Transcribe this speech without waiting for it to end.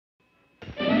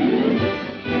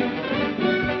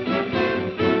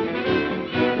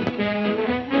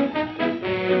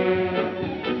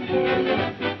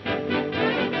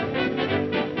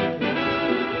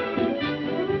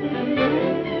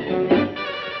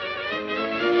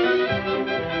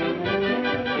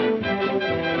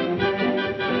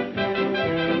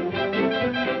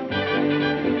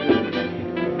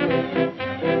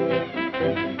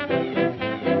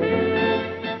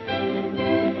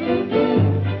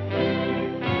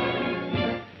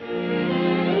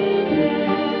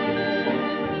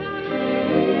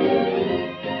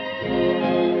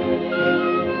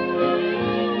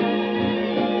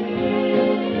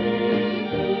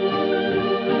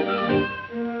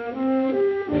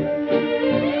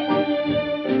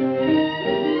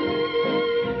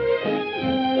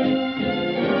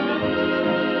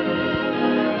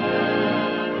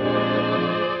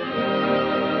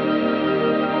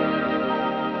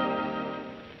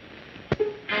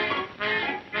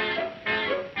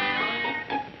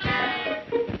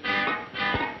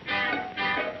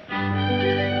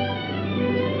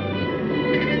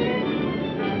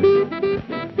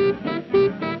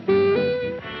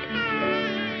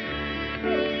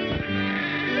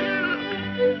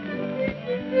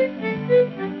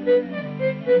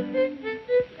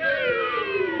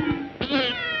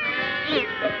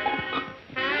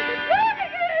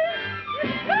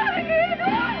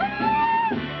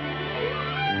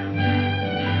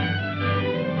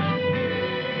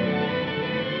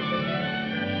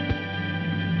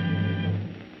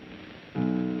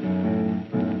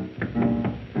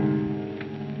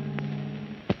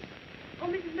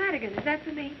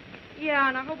me? Yeah,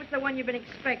 and I hope it's the one you've been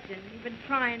expecting. You've been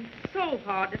trying so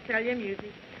hard to sell your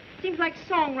music. Seems like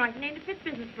songwriting ain't a fit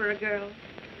business for a girl.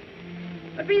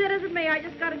 But be that as it may, I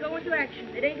just gotta go into action.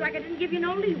 It ain't like I didn't give you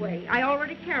no leeway. I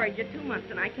already carried you 2 months,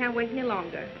 and I can't wait any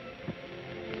longer.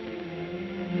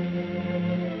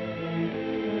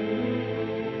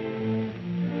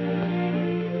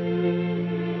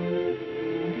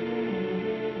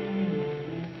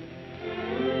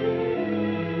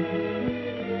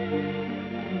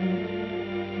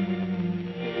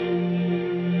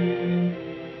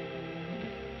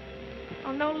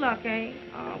 Luck, eh?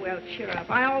 Oh, well, cheer up.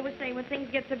 I always say when things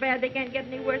get so bad they can't get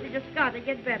any worse, they just got to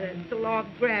get better. It's the law of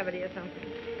gravity or something.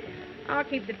 I'll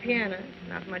keep the piano. It's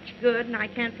not much good, and I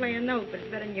can't play a note, but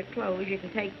it's better than your clothes. You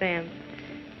can take them.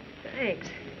 Thanks.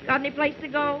 Got any place to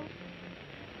go?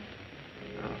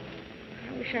 Oh,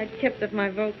 I wish I'd kept up my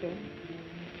vocal.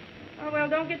 Oh, well,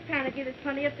 don't get panicky. There's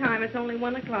plenty of time. It's only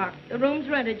 1 o'clock. The room's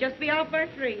rented. Just be out by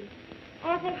 3.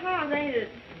 Awful hot, ain't it?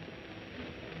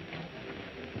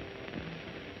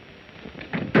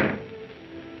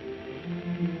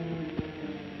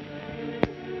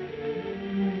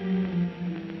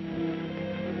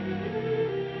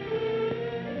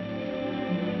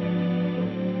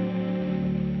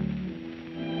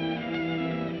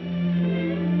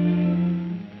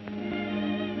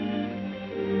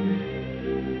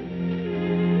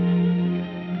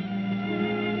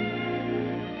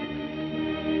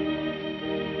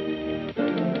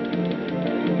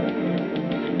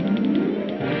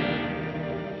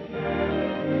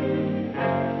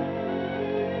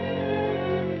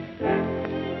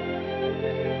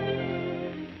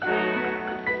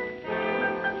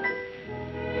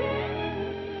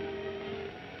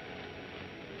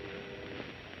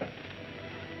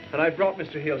 I brought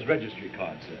Mr. Hale's registry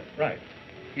card, sir. Right.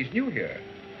 He's new here.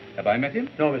 Have I met him?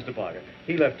 No, Mr. Parker.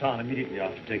 He left town immediately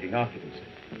after taking occupancy.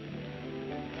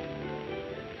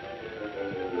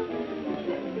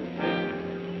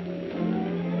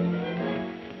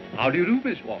 How do you do,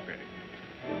 Miss Walker?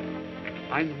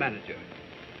 I'm the manager.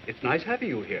 It's nice having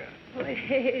you here. Well,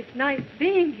 it's nice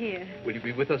being here. Will you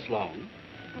be with us long?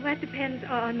 Well, that depends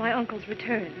on my uncle's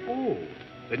return. Oh,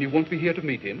 then you won't be here to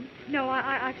meet him? No,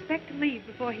 I expect to leave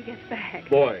before he gets back.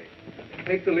 Boy,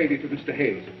 take the lady to Mr.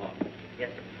 Hale's apartment.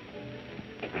 Yes,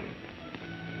 sir.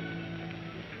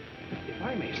 If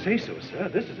I may say so, sir,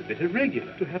 this is a bit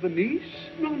irregular. To have a niece?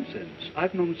 Nonsense.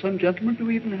 I've known some gentlemen to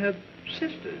even have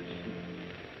sisters.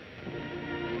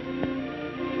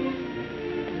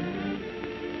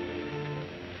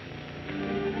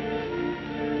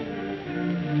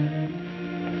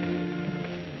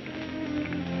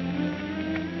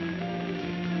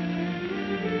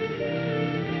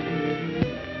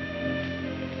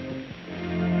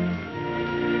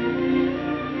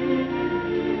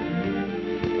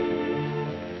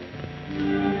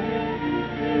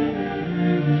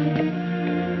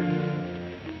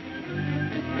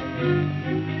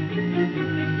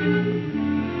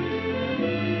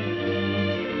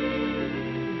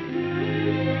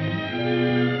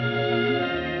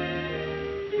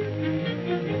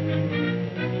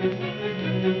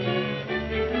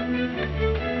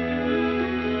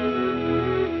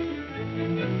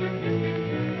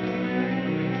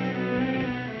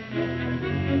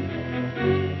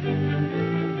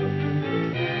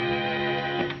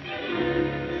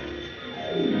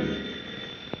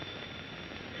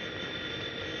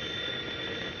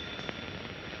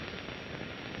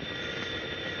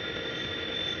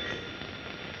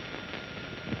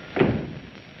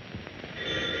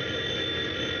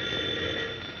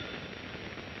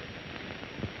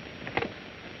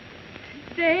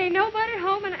 There ain't nobody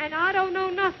home, and I don't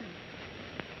know nothing.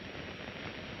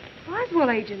 Boswell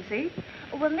Agency?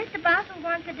 Well, Mr. Boswell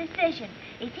wants a decision.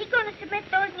 Is he going to submit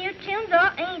those new tunes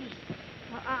or ain't he?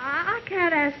 Well, I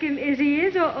can't ask him is he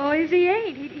is or is he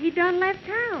ain't. He done left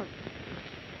town.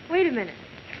 Wait a minute.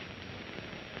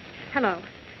 Hello.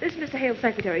 This is Mr. Hale's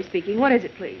secretary speaking. What is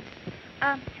it, please?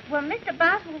 Well, Mr.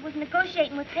 Boswell was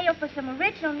negotiating with Hale for some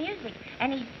original music,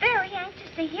 and he's very anxious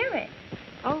to hear it.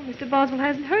 Oh, Mr. Boswell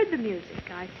hasn't heard the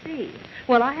music. I see.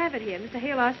 Well, I have it here. Mr.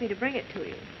 Hale asked me to bring it to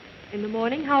you. In the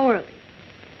morning? How early?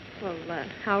 Well,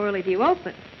 how early do you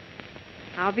open?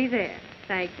 I'll be there.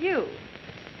 Thank you.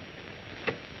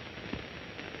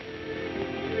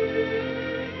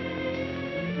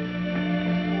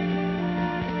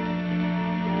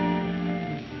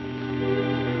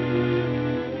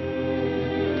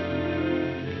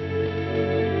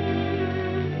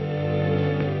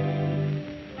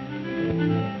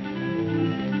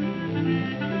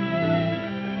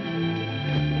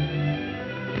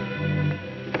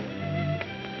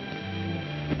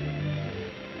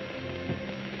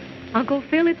 Uncle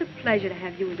Phil, it's a pleasure to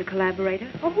have you as a collaborator.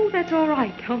 Oh, that's all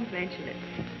right. Don't mention it.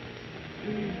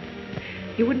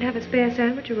 You wouldn't have a spare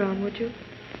sandwich around, would you?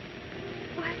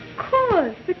 Why, of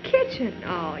course, the kitchen.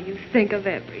 Oh, you think of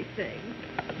everything.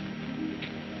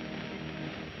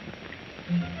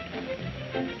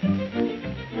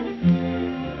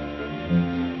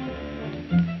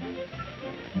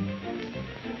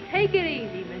 Take it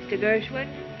easy, Mr. Gershwin.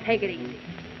 Take it easy.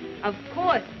 Of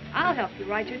course, I'll help you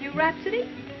write your new Rhapsody.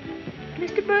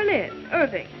 Mr. Berlin,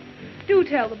 Irving, do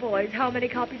tell the boys how many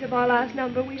copies of our last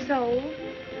number we sold.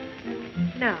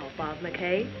 Now, Bob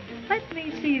McKay, let me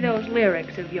see those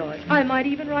lyrics of yours. I might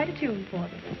even write a tune for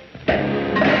them.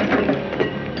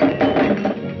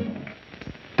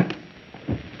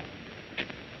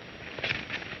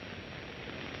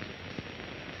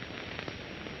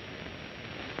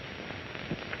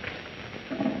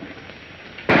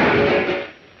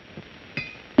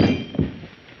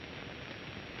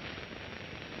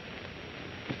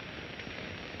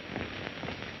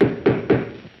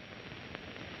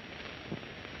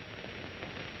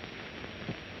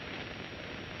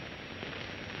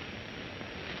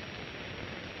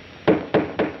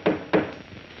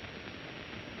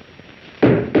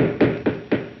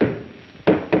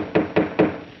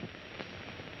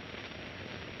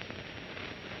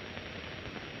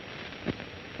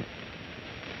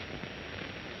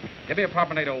 Give me a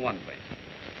proper 801, please.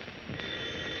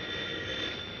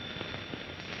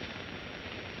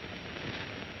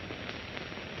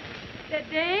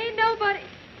 There ain't nobody.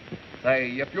 Say,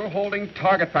 if you're holding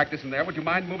target practice in there, would you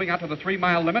mind moving out to the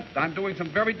 3-mile limit? I'm doing some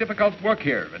very difficult work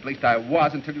here. At least I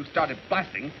was until you started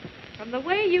blasting. From the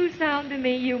way you sound to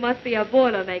me, you must be a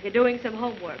boilermaker doing some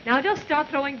homework. Now just start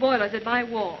throwing boilers at my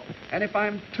wall. And if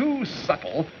I'm too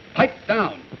subtle, pipe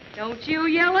down. Don't you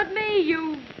yell at me,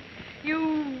 you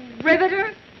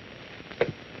riveter.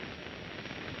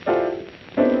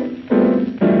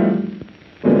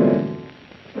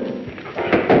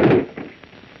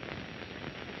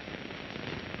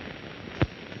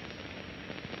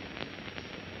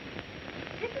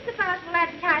 This is the Boswell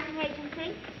Advertising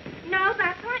Agency. No,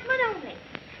 by appointment only.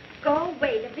 Go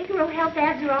away. The Figaro health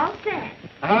ads are all set.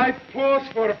 I pause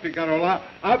for Figaro.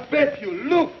 I bet you.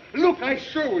 Look, I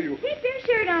show you. Keep your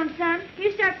shirt on, son.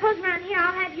 You start posing around here,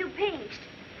 I'll have you pinched.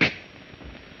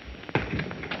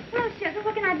 Well, sugar,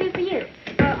 what can I do for you?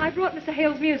 I brought Mr.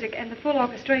 Hale's music and the full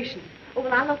orchestration. Oh,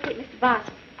 well, I'll locate Mr.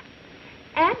 Boswell.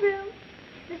 Andrew,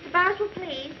 Mr. Boswell,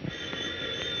 please.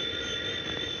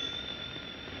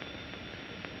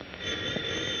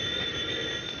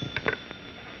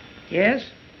 Yes?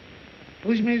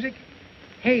 Whose music?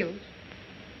 Hale's.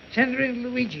 Send her in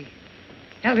Luigi.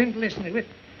 Tell him to listen to it.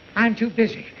 I'm too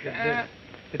busy.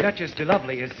 The Duchess de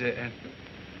Lovely is,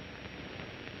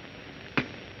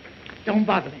 Don't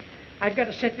bother me. I've got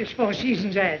to set this Four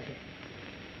Seasons ad.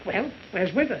 Well,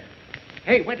 where's Winter?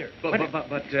 Hey, Winter. but...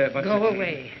 Go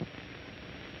away.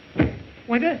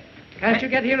 Winter, can't you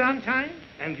get here on time?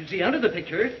 And you see under the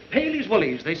picture, Paley's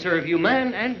Woolies. They serve you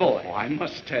man and boy. Oh, I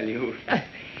must tell you.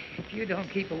 If you don't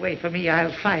keep away from me,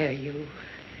 I'll fire you.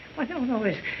 Well,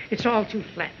 no, it's all too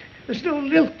flat. There's no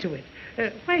lilt to it.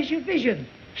 Where's your vision?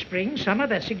 Spring, summer,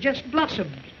 that suggests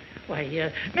blossoms.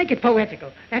 Why, make it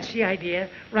poetical. That's the idea.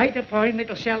 Write a poem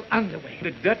that'll sell underwear.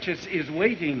 The Duchess is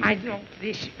waiting. I know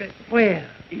this, but where?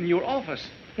 In your office.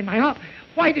 In my office?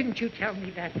 Why didn't you tell me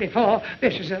that before?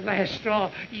 This is the last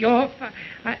straw.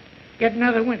 Get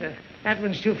another Winter. That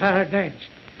one's too far advanced.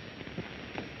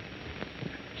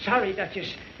 Sorry,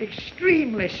 Duchess.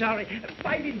 Extremely sorry.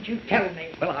 Why didn't you tell me?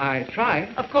 Well, I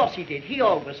tried. Of course he did. He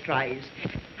always tries.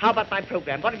 How about my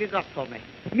program? What have you got for me?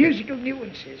 Musical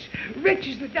nuances. Rich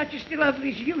as the Duchess de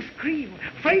Lovely's youth cream.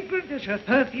 Fragrant as her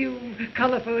perfume.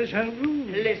 Colorful as her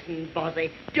room. Listen, Bozzy,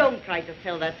 don't try to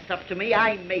sell that stuff to me.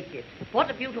 I make it. What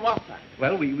have you to offer?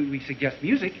 Well, we suggest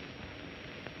music.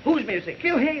 Whose music?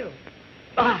 Phil Hale.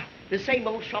 Ah, the same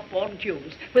old shop-worn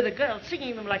tunes, with a girl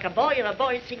singing them like a boy and a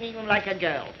boy singing them like a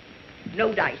girl.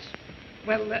 No dice.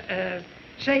 Well,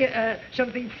 say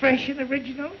something fresh and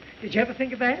original. Did you ever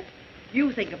think of that?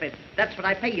 You think of it. That's what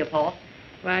I pay you for.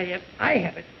 Why, I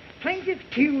have it. Plaintive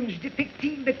tunes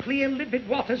depicting the clear, limpid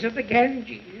waters of the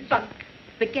Ganges. Bunk.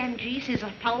 The Ganges is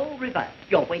a foul river.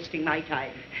 You're wasting my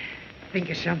time. Think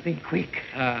of something quick.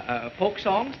 Folk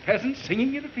songs, peasants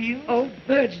singing in the fields. Oh,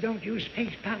 birds don't use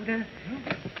face powder.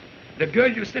 The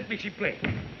girl you sent me, she played.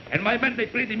 And my men, they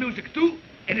play the music too.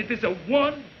 And it is a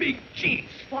one big cheese.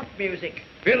 What music?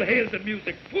 Phil Hale's the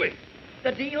music. Put.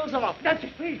 The deal's off. That's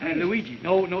it, please. Luigi,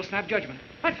 no snap judgment.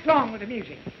 What's wrong with the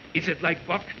music? Is it like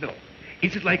Bach? No.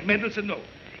 Is it like Mendelssohn? No.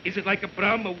 Is it like a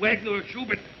Brahms, a Wagner, or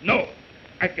Schubert? No.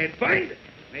 I can't find it.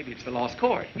 Maybe it's the lost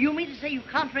chord. You mean to say you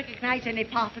can't recognize any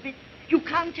part of it? You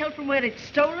can't tell from where it's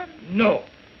stolen? No.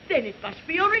 Then it must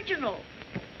be original.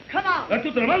 Come on. Da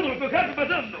tutto il mondo lo toccate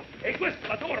badando. E questa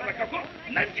la torna che qua.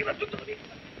 Non gira tutto la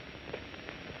vita.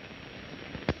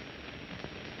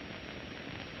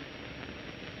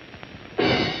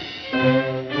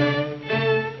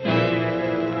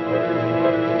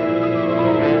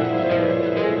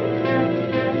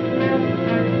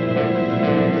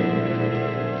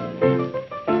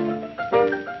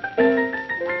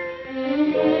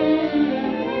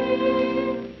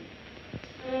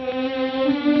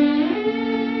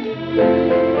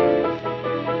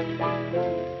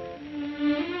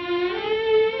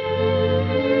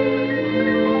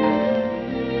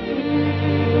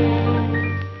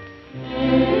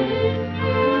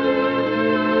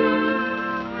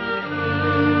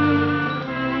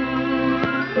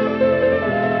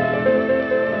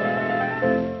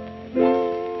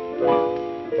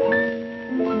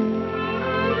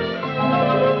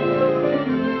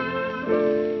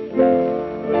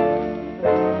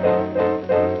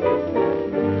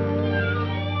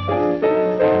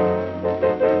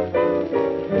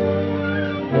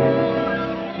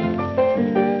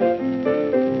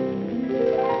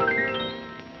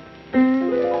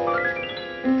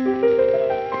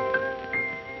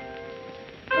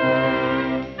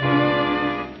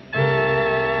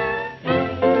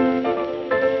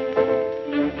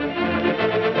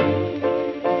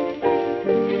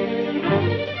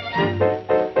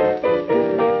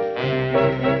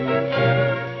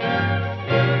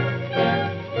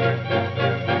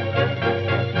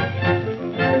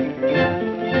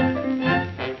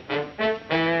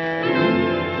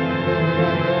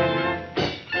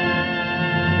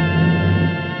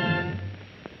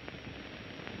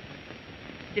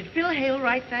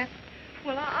 Write that?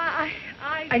 Well,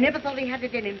 I never thought he had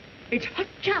it in him. It's hot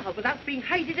job without being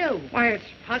high to do. Why, it's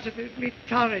positively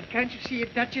torrid. Can't you see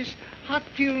it, Duchess? Hot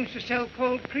tunes to sell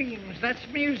cold creams. That's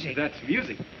music. That's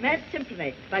music. Mad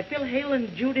Symphony by Phil Hale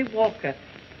and Judy Walker.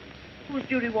 Who's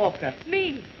Judy Walker?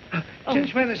 Me.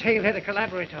 Since when has Hale had a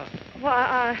collaborator?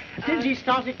 Well, Since he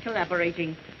started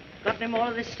collaborating. Got any more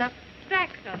of this stuff?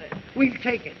 stacks of it. We'll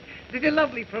take it. Did a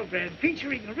lovely program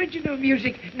featuring original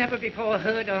music never before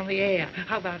heard on the air.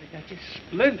 How about it, Duchess?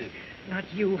 Splendid. Not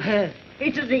you, her.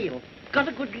 It's a deal. Got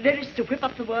a good lyricist to whip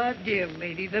up the word? Dear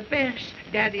lady, the best.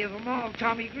 Daddy of them all,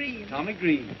 Tommy Green. Tommy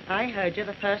Green. I heard you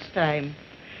the first time.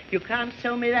 You can't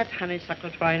sell me that honeysuckle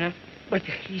twiner. But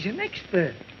he's an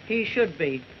expert. He should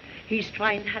be. He's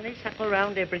twined honeysuckle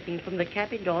around everything from the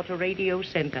cabin door to radio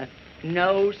center.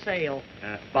 No sale.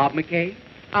 Bob McKay?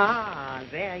 Ah,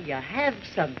 there you have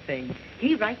something.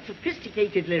 He writes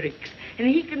sophisticated lyrics, and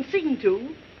he can sing,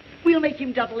 too. We'll make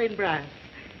him double in brass.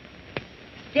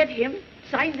 Get him,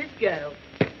 sign this girl.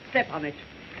 Step on it.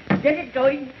 Get it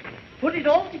going. Put it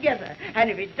all together. And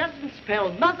if it doesn't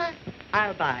spell mother,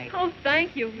 I'll buy. Oh,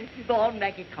 thank you, Mrs. Born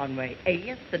Maggie Conway,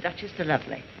 alias the Duchess to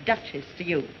Lovely. Duchess to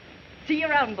you. See you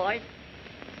around, boys.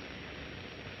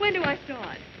 When do I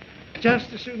start?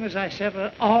 Just as soon as I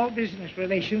sever all business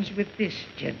relations with this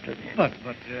gentleman. But,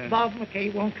 Bob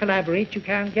McKay won't collaborate. You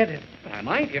can't get him. I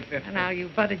might if... Now, you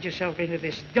butted yourself into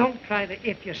this. Don't try to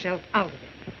if yourself out of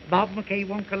it. Bob McKay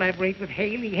won't collaborate with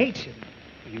Hale. He hates him.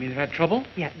 You mean they've had trouble?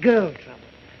 Yeah, girl trouble.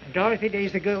 And Dorothy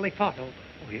Day's the girl they fought over.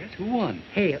 Oh, yes? Who won?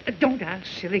 Hale. Don't ask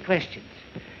silly questions.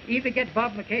 Either get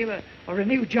Bob McKay or a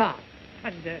new job.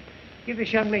 And give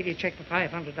this young lady a check for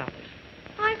 $500.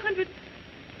 500.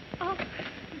 Oh.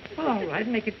 Well, all right,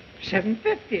 make it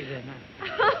 $750 then.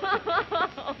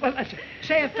 Well,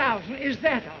 say 1,000. Is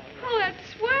that all right? Oh,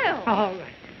 that's swell. All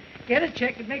right. Get a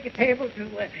check and make a table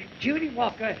to Judy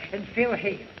Walker and Phil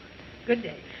Hale. Good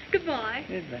day. Goodbye.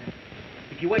 Goodbye.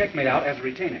 If you want check made out as a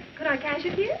retainer. Could I cash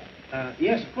it here?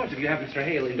 Yes, of course, if you have Mr.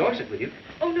 Hale endorse it with you.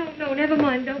 Oh, no, never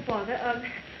mind. Don't bother.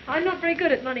 I'm not very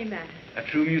good at money matters. A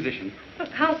true musician. Look,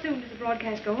 how soon does the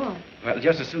broadcast go on? Well,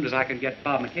 just as soon as I can get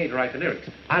Bob McKay to write the lyrics.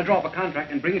 I'll draw up a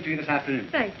contract and bring it to you this afternoon.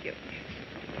 Thank you.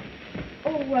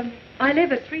 Oh, I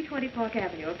live at 320 Park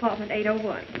Avenue, apartment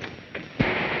 801.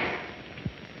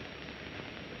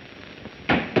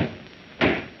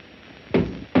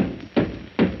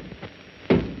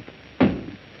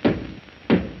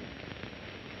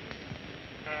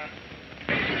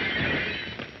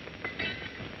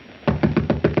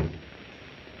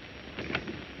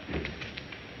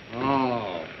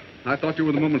 I thought you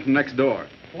were the woman from next door.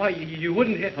 Why, you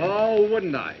wouldn't hit... Oh,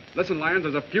 wouldn't I? Listen, Lyons,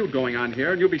 there's a feud going on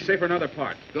here, and you'll be safer in other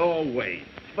parts. Go away.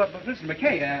 But Mr.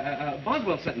 McKay,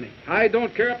 Boswell sent me. I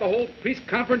don't care if the whole peace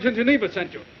conference in Geneva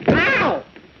sent you. Ow!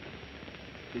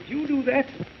 Did you do that?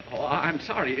 Oh, I'm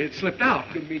sorry. It slipped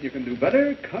out. You mean you can do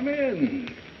better? Come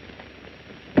in.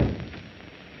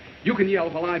 You can yell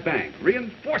while I bang.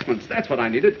 Reinforcements, that's what I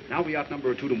needed. Now we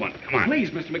outnumber 2-1. Come on. Please,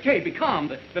 Mr. McKay, be calm.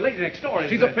 The lady next door is...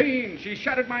 She's a fiend. She's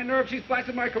shattered my nerves. She's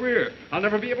blasted my career. I'll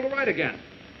never be able to write again.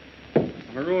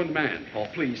 I'm a ruined man. Oh,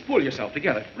 please, pull yourself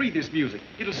together. Read this music.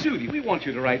 It'll soothe you. We want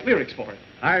you to write lyrics for it.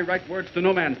 I write words to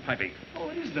no man's piping. Oh,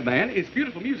 it isn't a man. It's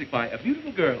beautiful music by a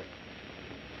beautiful girl.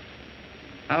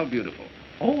 How beautiful.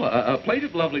 Oh, a plate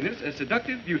of loveliness, a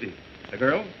seductive beauty. The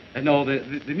girl? No,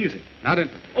 the music. Not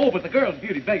interested. Oh, but the girl's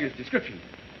beauty beggars description.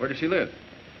 Where does she live?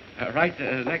 Right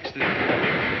next to...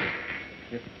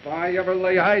 If I ever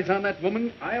lay eyes on that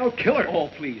woman, I'll kill her. Oh,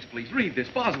 please, please, read this.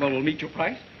 Boswell will meet your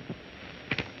price.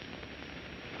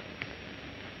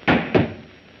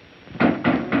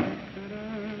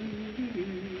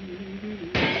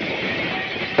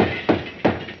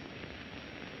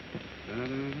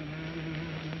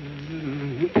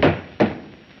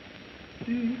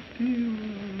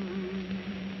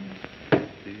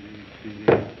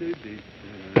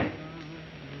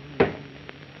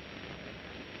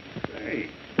 Hey,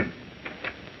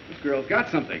 this girl's got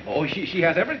something. Oh, she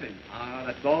has everything. Ah,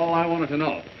 that's all I wanted to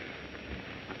know.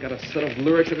 I've got a set of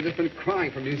lyrics that have just been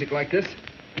crying for music like this.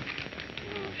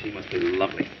 Oh, she must be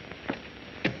lovely.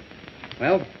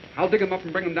 Well, I'll dig them up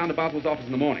and bring them down to Boswell's office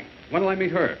in the morning. When will I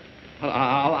meet her? Well,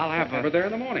 I'll have Have her there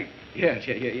in the morning. Yes.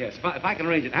 If I can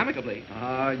arrange it amicably.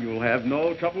 Ah, you'll have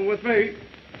no trouble with me.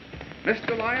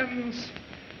 Mr. Lyons,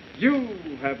 you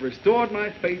have restored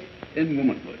my faith in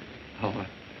womanhood. Oh,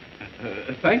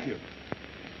 thank you.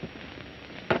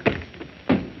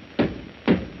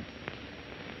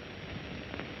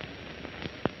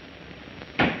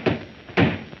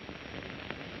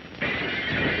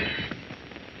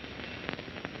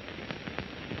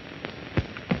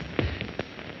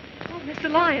 Mr.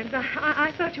 Lyons,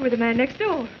 I thought you were the man next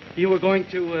door. You were going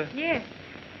to, Yes.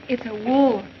 It's a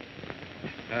war.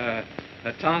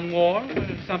 a tongue war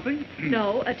or something?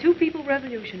 No, a two-people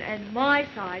revolution, and my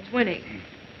side's winning.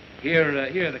 Here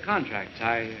are the contracts.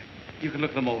 You can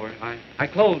look them over. I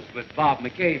closed with Bob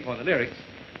McKay for the lyrics.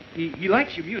 He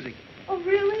likes your music. Oh,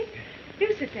 really?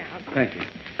 You sit down. Thank you.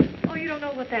 Oh, you don't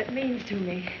know what that means to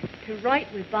me. To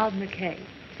write with Bob McKay.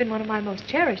 It's been one of my most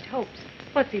cherished hopes.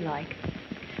 What's he like?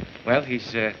 Well,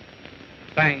 he's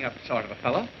bang up sort of a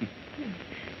fellow.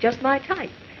 Just my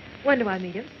type. When do I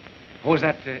meet him? Oh, is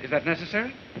that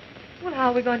necessary? Well,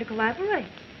 how are we going to collaborate?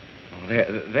 Oh,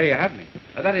 there you have me.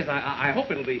 That is, I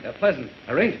hope it'll be a pleasant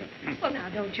arrangement. Well, now,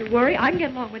 don't you worry. I can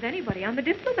get along with anybody. I'm a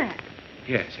diplomat.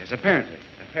 Yes, apparently.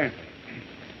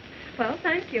 Well,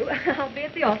 thank you. I'll be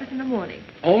at the office in the morning.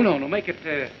 Oh, no, make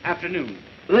it afternoon.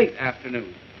 Late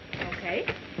afternoon. Okay.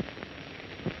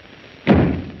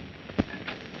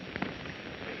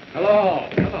 Hello.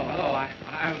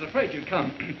 I was afraid you'd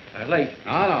come. Late.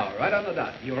 No, right on the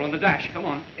dot. You're on the dash. Come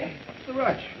on. What's the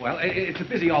rush? Well, it's a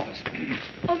busy office.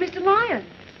 Oh, Mr. Lyons.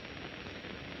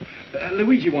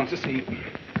 Luigi wants to see you.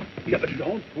 Yeah, but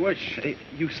don't push.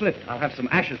 You slipped. I'll have some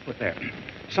ashes put there.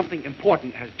 Something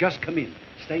important has just come in.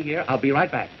 Stay here. I'll be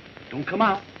right back. Don't come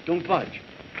out. Don't budge.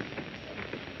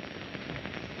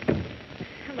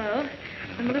 Hello.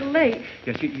 I'm a little late.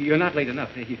 Yes, you're not late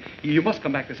enough. You must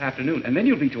come back this afternoon, and then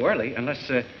you'll be too early, unless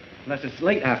it's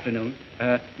late afternoon.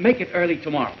 Make it early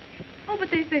tomorrow. Oh, but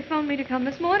they phoned me to come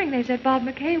this morning. They said Bob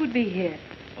McKay would be here.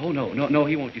 Oh, no,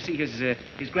 he won't. You see,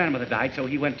 his grandmother died, so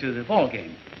he went to the ball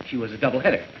game. She was a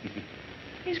doubleheader.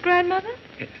 His grandmother?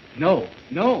 No.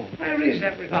 Where is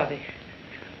everybody?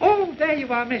 Oh, there you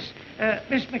are, Miss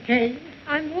McKay.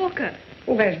 I'm Walker.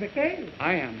 Oh, where's McKay?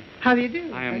 I am. How do you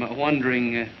do? I am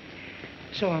wondering...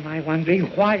 So am I wondering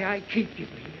why I keep you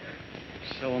here.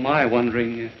 So am I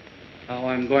wondering how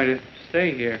I'm going to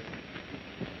stay here.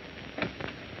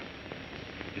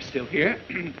 You're still here?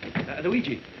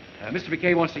 Luigi, Mr.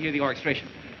 McKay wants to hear the orchestration.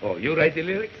 Oh, you write the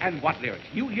lyrics? And what lyrics?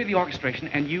 You hear the orchestration,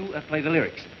 and you play the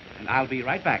lyrics. And I'll be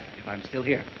right back if I'm still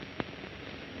here.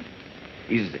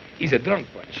 He's a drunk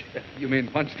punch. You mean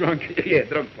punch drunk? Yeah,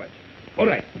 drunk punch. All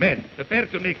right, men, prepare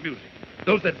to make music.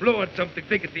 Those that blow at something,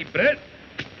 take a deep breath.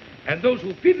 And those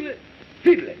who fiddle.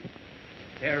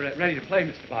 They're ready to play,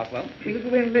 Mr. Boswell. We'll go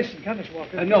in and listen. Come, Miss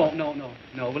Walker. No.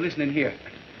 We're listening here.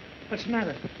 What's the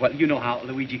matter? Well, you know how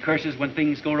Luigi curses when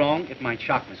things go wrong. It might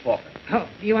shock Miss Walker. Oh,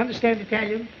 do you understand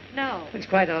Italian? No. It's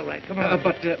quite all right. Come on.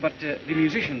 But the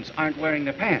musicians aren't wearing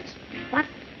their pants. What?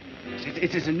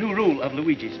 It is a new rule of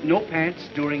Luigi's. No pants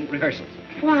during rehearsals.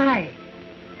 Why?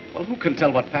 Well, who can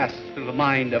tell what passes through the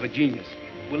mind of a genius?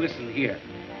 We'll listen here.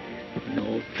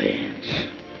 No pants.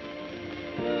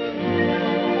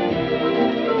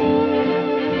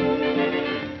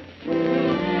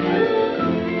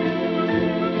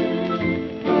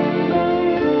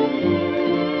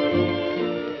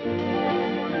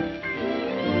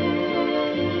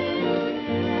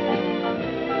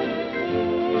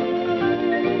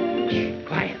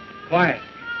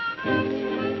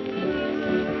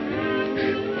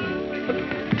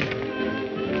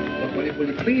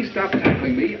 please stop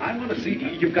tackling me. I want to see.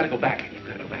 You've got to go back. You've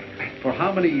got to go back. For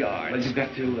how many yards? Well,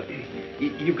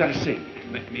 you've got to sing.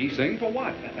 Me sing for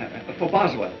what? For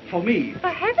Boswell. For me. For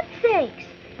heaven's sakes.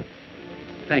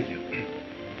 Thank you.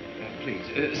 Please,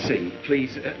 sing.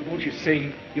 Please, won't you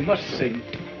sing? You must sing.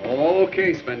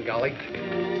 Okay, Svengali.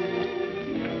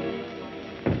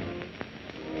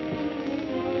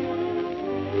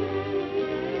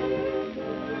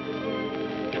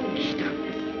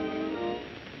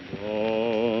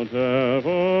 Don't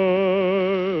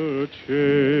ever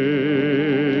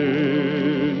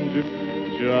change.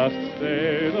 Just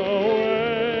stay the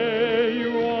way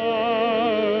you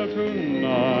are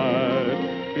tonight.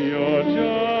 You're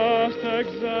just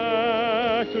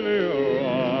exactly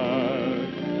right,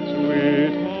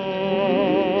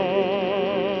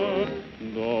 sweetheart.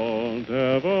 Don't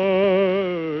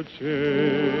ever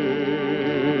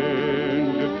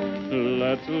change.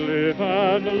 Let's live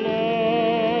and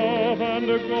love and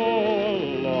go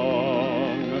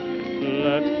along.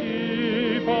 Let's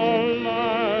keep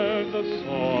alive the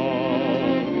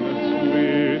song,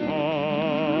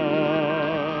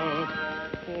 sweetheart.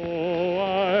 Oh,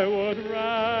 I would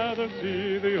rather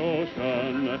see the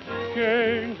ocean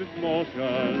change its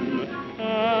motion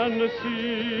and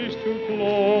cease to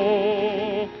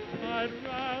flow. I'd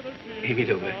rather see. Amy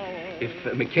Lou, if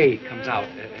McKay comes out,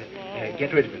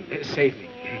 get rid of him. Save me.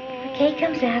 Kay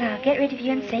comes out, I'll get rid of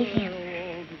you and save him.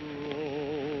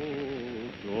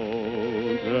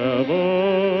 Don't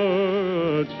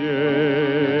ever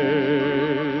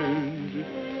change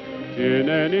in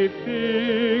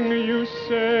anything you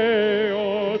say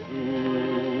or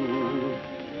do.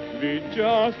 Be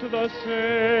just the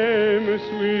same,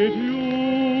 sweet you,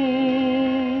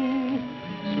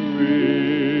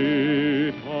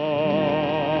 sweetheart.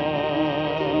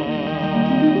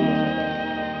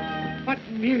 What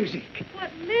music.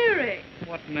 What lyrics?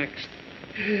 What next?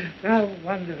 Oh,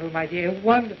 wonderful, my dear,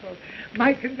 wonderful.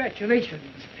 My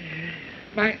congratulations.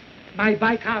 My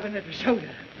bicarbonate of soda.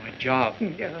 My job.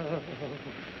 Oh.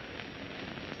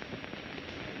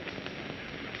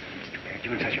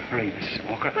 You're in such a hurry, Mrs.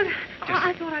 Walker. But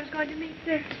I thought I was going to meet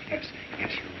this. Yes,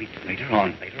 you'll meet later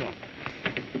on.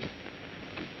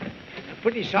 A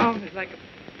pretty song is like a...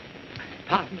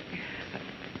 Pardon me.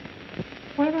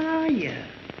 Where are you?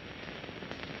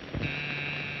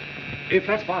 If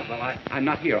that's Boswell, I'm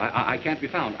not here. I can't be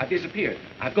found. I've disappeared.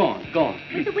 I've gone.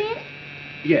 With the wind?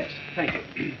 Yes, thank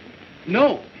you.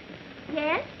 No.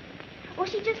 Yes? Well,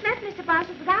 she just left Mr.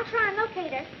 Boswell, but I'll try and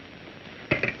locate her.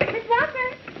 Miss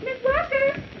Walker! Miss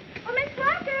Walker! Oh, Miss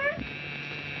Walker!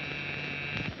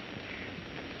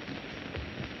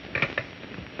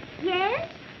 Yes?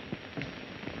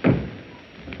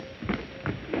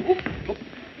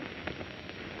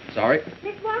 Sorry.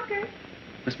 Miss Walker?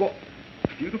 Miss Walker.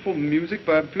 Beautiful music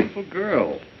by a beautiful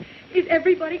girl. Is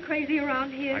everybody crazy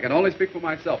around here? I can only speak for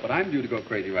myself, but I'm due to go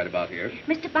crazy right about here.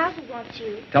 Mr. Boswell wants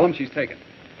you. Tell him she's taken.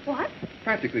 What?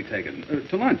 Practically taken.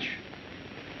 To lunch.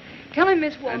 Tell him,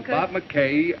 Miss Walker. And Bob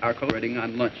McKay are collaborating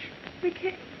on lunch.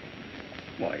 McKay.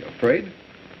 Why, you afraid?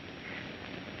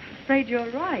 Afraid you're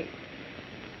right.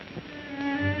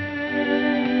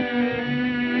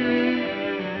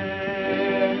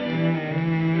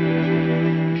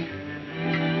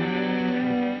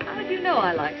 How did you know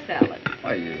I like salad?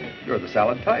 Why, you're the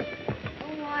salad type.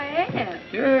 Oh, I am.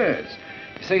 Yes.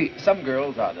 You see, some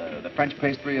girls are the French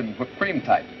pastry and whipped cream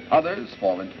type. Others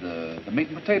fall into the meat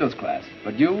and potatoes class.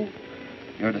 But you're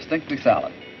distinctly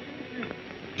salad.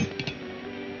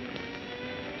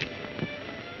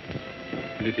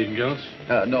 Anything else?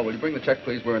 No, will you bring the check,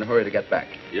 please? We're in a hurry to get back.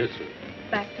 Yes, sir.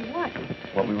 Back to what?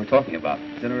 What we were talking about.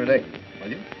 Dinner at 8.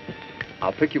 Will you?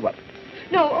 I'll pick you up.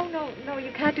 No, no,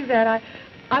 you can't do that.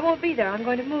 I won't be there. I'm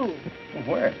going to move. Well,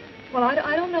 where? Well,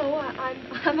 I don't know.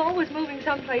 I'm always moving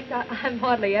someplace. I'm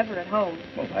hardly ever at home.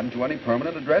 Well, haven't you any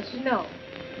permanent address? No.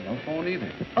 No phone either.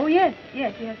 Oh, yes, he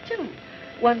has two.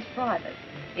 One's private.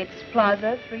 It's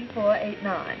Plaza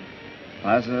 3489.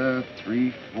 Plaza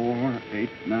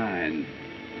 3489.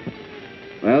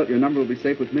 Well, your number will be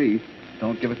safe with me.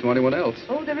 Don't give it to anyone else.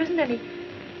 Oh, there isn't any.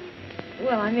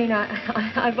 Well, I mean,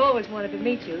 I've always wanted to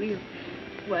meet you. You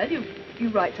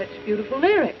write such beautiful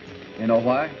lyrics. You know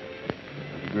why?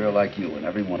 There's a girl like you in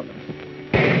every one of them.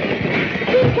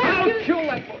 I'll kill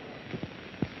that boy.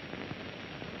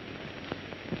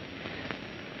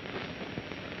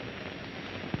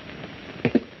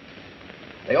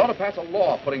 They ought to pass a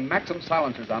law putting maximum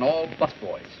silencers on all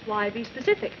busboys. Why be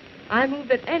specific? I move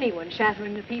that anyone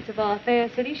shattering the peace of our fair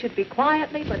city should be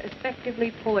quietly but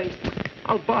effectively poisoned.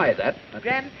 I'll buy that.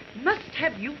 Graham, Must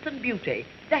have youth and beauty.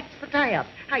 That's the tie-up.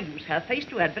 I use her face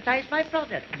to advertise my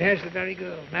product. There's the very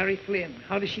girl, Mary Flynn.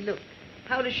 How does she look?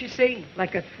 How does she sing?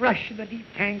 Like a thrush in the deep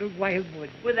tangled wildwood.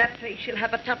 With that face, she'll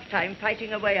have a tough time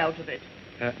fighting her way out of it.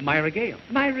 Myra Gale.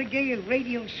 Myra Gale,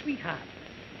 radio sweetheart.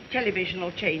 Television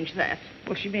will change that.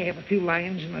 Well, she may have a few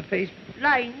lines in her face.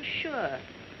 Lines, sure.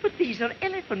 But these are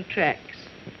elephant tracks.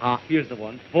 Here's the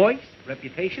one. Voice,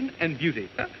 reputation, and beauty.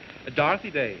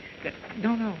 Dorothy Day.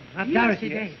 No, not Yes, Dorothy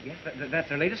yes, Day. Yes, that's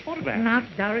her latest photograph. Not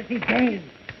Dorothy Day.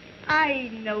 I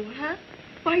know her.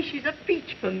 Why, she's a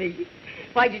peach for me.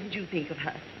 Why didn't you think of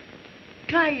her?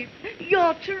 Clive,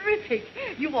 you're terrific.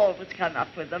 You always come up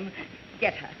with them.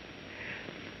 Get her.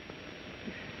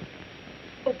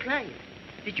 Oh, Clive,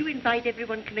 did you invite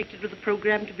everyone connected with the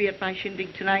program to be at my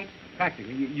shindig tonight?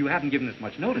 Practically. You haven't given us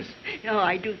much notice. No,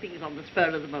 I do things on the spur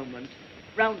of the moment.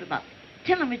 Round them up.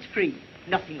 Tell them it's free.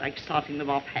 Nothing like starting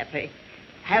them off happy.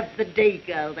 Have the day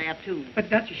girl there, too. But,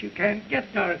 Duchess, you can't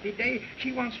get Dorothy Day.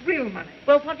 She wants real money.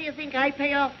 Well, what do you think I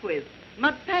pay off with?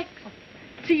 Mud packs?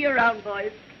 See you around,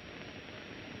 boys.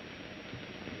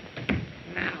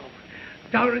 Now,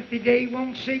 Dorothy Day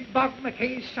won't sing Bob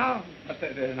McKay's song. But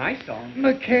they're a nice song.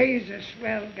 McKay's a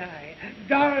swell guy.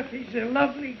 Dorothy's a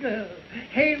lovely girl.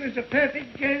 Hale is a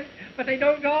perfect gent, but they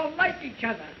don't all like each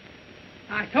other.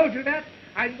 I told you that.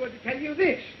 I'm going to tell you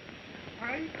this.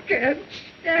 I can't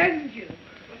stand you.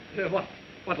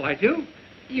 What'll I do?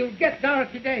 You'll get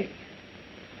Dorothy Day.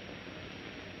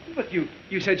 But you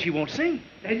said she won't sing.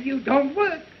 Then you don't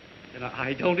work. Then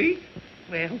I don't eat.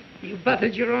 Well, you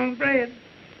buttered your own bread.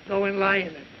 Go and lie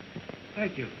in it.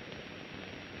 Thank you.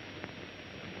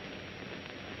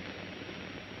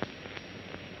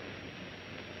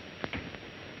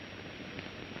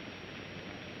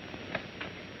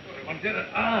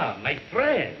 My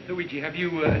friend. Luigi, have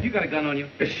you got a gun on you?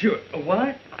 Sure.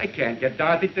 What? I can't get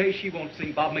Dorothy Day. She won't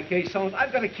sing Bob McKay songs.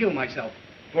 I've got to kill myself.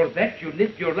 For that you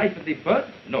live your life in the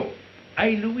bud? No.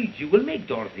 I, Luigi, will make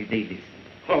Dorothy Day listen.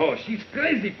 Oh, she's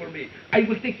crazy for me. I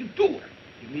will take you to her.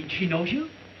 You mean she knows you?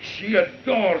 She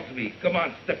adores me. Come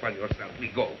on, step on yourself. We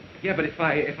go. Yeah, but if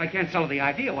I can't sell her the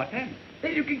idea, what then?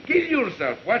 Then you can kill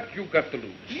yourself. What you got to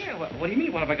lose? Yeah, what do you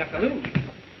mean? What have I got to lose?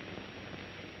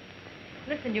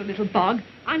 Listen, you little bug.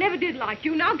 I never did like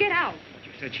you. Now get out. But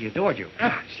you said she adored you.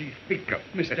 She's fickle.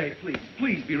 Miss Day,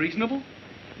 please be reasonable.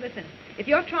 Listen, if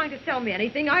you're trying to sell me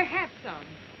anything, I have some.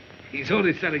 He's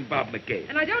only selling Bob McKay.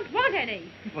 And I don't want any.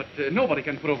 But nobody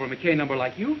can put over a McKay number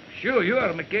like you. Sure, you are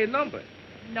a McKay number.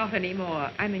 Not anymore.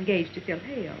 I'm engaged to Phil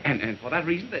Hale. And for that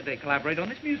reason, they collaborate on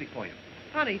this music for you.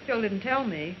 Funny, Phil didn't tell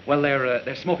me. Well,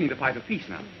 they're smoking the pipe of peace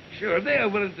now. Sure, they are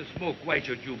willing to smoke. Why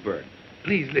should you burn?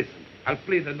 Please listen. I'll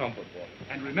play the number for you.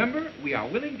 And remember, we are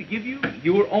willing to give you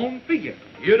your own figure.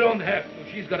 You don't have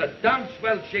to. She's got a damn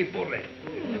swell shape already.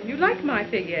 You like my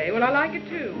figure. Well, I like it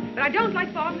too. But I don't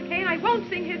like Bob McKay, and I won't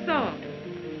sing his song.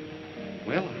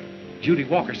 Well, Judy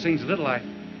Walker sings a little. I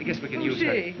guess we can use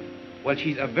her. Who's she? Well,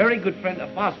 she's a very good friend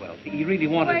of Boswell's. He really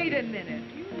wanted... Wait a minute.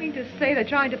 You mean to say they're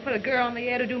trying to put a girl on the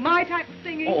air to do my type of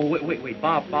singing? Oh, wait.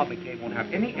 Bob McKay won't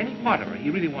have any part of her. He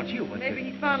really wants you. But, Maybe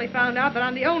he finally found out that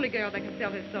I'm the only girl that can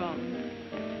sell his song.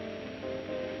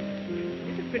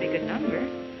 It's a pretty good number.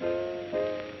 And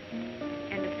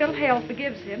if Phil Hale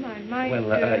forgives him, I might...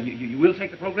 Well, you will take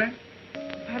the program?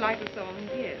 I like the song,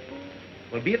 yes.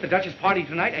 We'll be at the Duchess party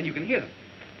tonight, and you can hear them.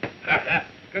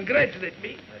 Congratulate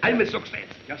me. I'm a success.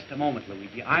 Just a moment,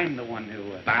 Luigi. I'm the one who...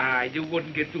 You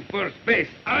wouldn't get to first base.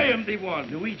 I am the one.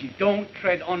 Luigi, don't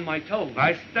tread on my toes.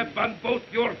 I step on both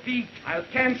your feet. I'll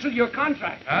cancel your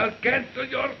contract. I'll cancel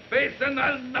your face and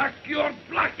I'll knock your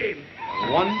block in.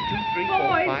 1, 2, 3,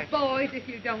 4, 5... Boys, if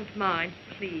you don't mind,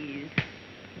 please.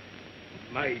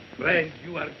 My friend,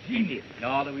 you are genius.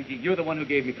 No, Luigi, you're the one who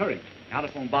gave me courage. Now to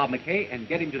phone Bob McKay and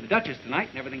get him to the Duchess tonight,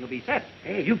 and everything will be set.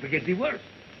 Hey, you forget the worst.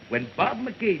 When Bob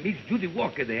McKay meets Judy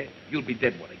Walker there, you'll be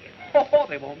dead one again. Oh,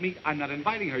 they won't meet. I'm not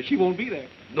inviting her. She won't be there.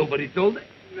 Nobody told her?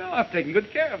 No, I've taken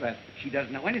good care of that. She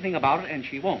doesn't know anything about it, and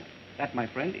she won't. That, my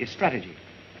friend, is strategy.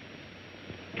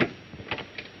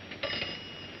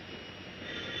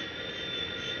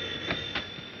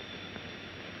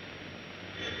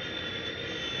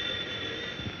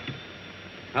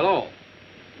 Hello.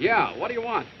 Yeah, what do you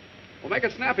want? Well, make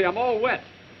it snappy. I'm all wet.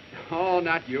 Oh,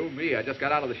 not you, me. I just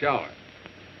got out of the shower.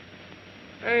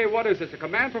 Hey, what is this, a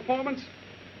command performance?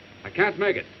 I can't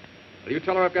make it. Well, you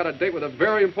tell her I've got a date with a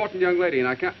very important young lady, and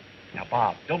I can't... Now,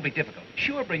 Bob, don't be difficult.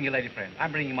 Sure, bring your lady friend.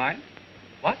 I'm bringing mine.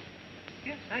 What?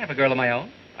 Yes, I have a girl of my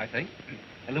own, I think.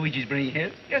 And Luigi's bringing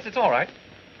his. Yes, it's all right.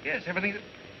 Yes, everything's...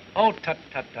 Oh, tut.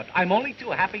 I'm only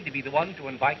too happy to be the one to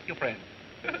invite your friend.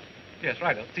 Yes,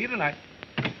 right. I'll see you tonight.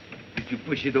 you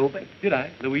push it over? Did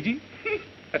I, Luigi?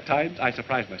 At times, I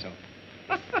surprise myself.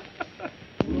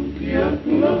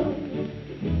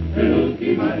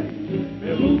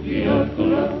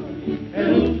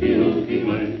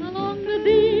 Along the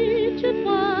beach at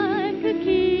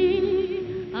Waikiki,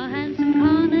 a handsome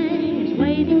Connie is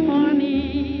waiting for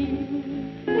me.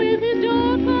 With his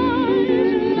dark eyes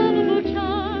and lovable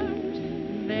charms,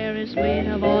 very sweet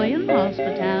Hawaiian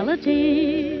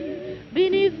hospitality.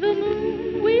 Beneath the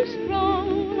moon we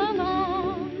stroll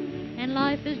along, and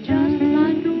life is just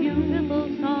like a beautiful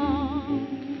song.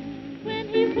 When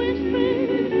he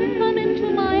whispers, come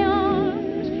into my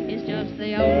arms, it's just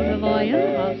the old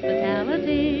Hawaiian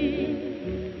hospitality.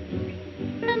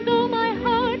 And though my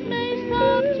heart may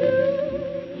sob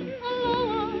too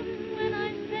alone when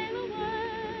I sail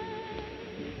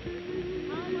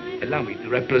away. Allow me to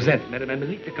represent Madame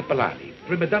Emelita Capellani,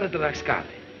 prima donna della Scala.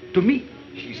 To me,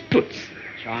 she's toots.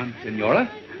 John, Senora?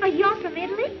 Oh, you're from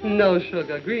Italy? No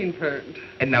sugar, green currant.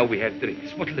 And now we have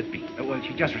drinks. What'll it be? Well,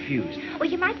 she just refused. Oh,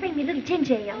 you might bring me a little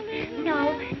ginger ale.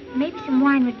 No, maybe some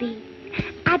wine would be.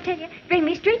 I tell you, bring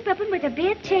me street bourbon with a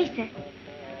beer chaser.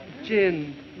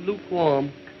 Gin,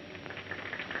 lukewarm.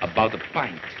 About a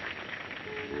pint.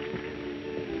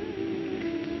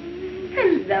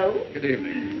 Hello. Good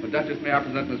evening. The Duchess, may I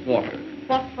present Miss Walker?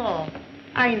 What for?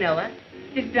 I know her.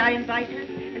 Didn't I invite her?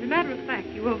 As a matter of fact,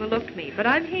 you overlooked me, but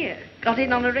I'm here. Got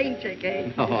in on a rain check, eh?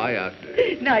 No, I asked her.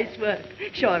 Nice work.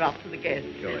 Show her off to the guests.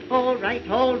 Sure. All right,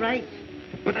 all right.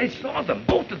 But I saw them,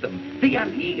 both of them. They are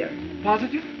here.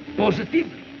 Positive?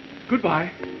 Positively.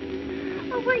 Goodbye.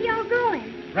 Oh, where y'all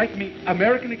going? Write me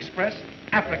American Express,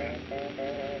 Africa.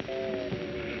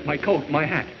 My coat, my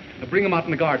hat. Bring them out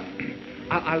in the garden.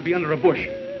 I'll be under a bush.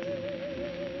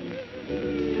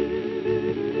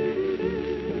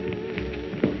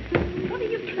 What are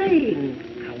you playing?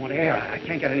 I want air. I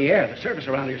can't get any air. The service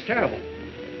around here is terrible.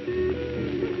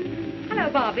 Hello,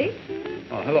 Bobby.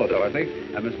 Oh, hello, Dorothy.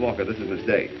 Miss Walker, this is Miss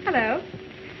Day. Hello.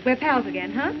 We're pals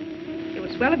again, huh? It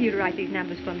was swell of you to write these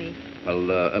numbers for me.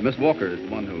 Well, Miss Walker is the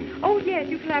one who... Oh, yes,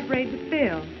 you collaborated with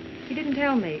Phil. He didn't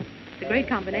tell me. It's a great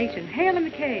combination. Hale and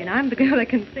McKay, and I'm the girl that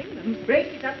can sing them. Break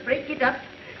it up, break it up.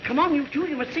 Come on, you two,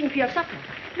 you must sing for your supper.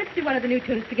 Let's do one of the new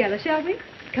tunes together, shall we?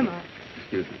 Come on.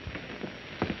 Excuse me.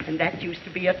 And that used to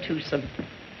be a twosome.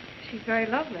 She's very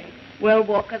lovely. Well,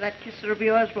 Walker, that kisser of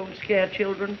yours won't scare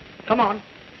children. Come on,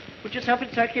 put yourself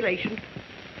in circulation.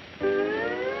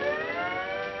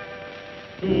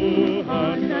 Two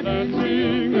hearts are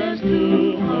dancing as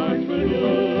two hearts will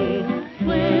do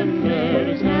when there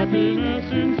is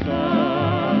happiness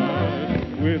inside.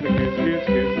 With a kiss, kiss,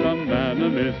 kiss, some man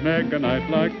and Miss make a night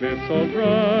like this so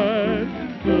bright.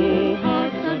 Two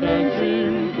hearts are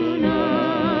dancing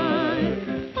tonight.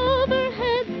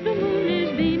 Overhead the moon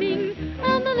is beaming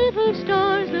and the little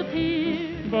stars appear.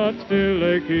 But still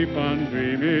they keep on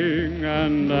dreaming,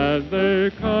 and as they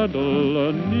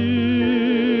cuddle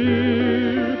near,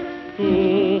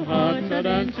 two hearts are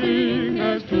dancing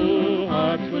as two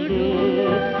hearts will do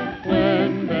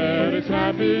when there is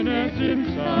happiness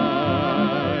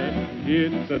inside.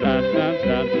 It's a dance, dance,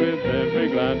 dance with every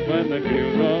glance when they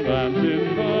feel romance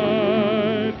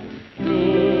invite.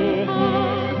 Two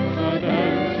hearts are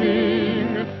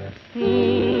dancing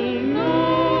tonight.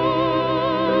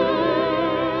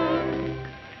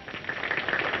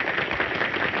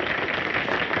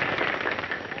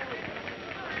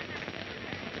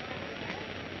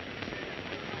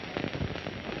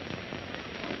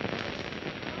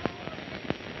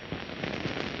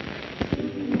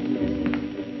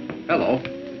 Hello.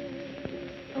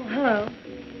 Oh, hello.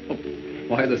 Oh,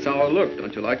 why the sour look?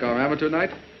 Don't you like our amateur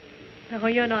night? No,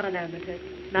 you're not an amateur.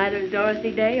 Neither is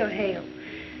Dorothy Day or Hale.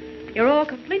 You're all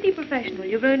completely professional.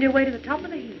 You've earned your way to the top of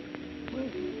the heap.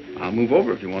 I'll move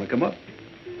over if you want to come up.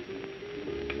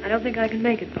 I don't think I can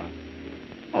make it, Bob.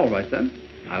 All right, then.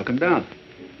 I'll come down.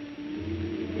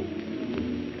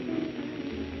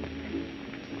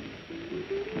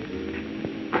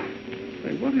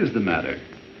 Say, what is the matter?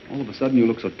 All of a sudden you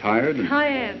look so tired and... I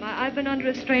am. I've been under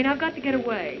a strain. I've got to get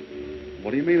away.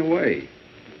 What do you mean away?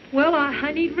 Well,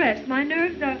 I need rest. My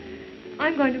nerves are...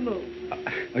 I'm going to move.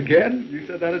 Again? You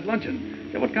said that at luncheon.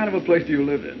 Say, what kind of a place do you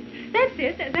live in? That's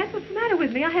it. That's what's the matter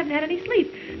with me. I haven't had any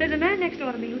sleep. There's a man next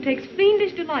door to me who takes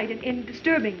fiendish delight in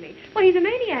disturbing me. Well, he's a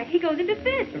maniac. He goes into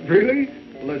fits. Really?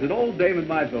 Well, there's an old dame in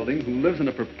my building who lives in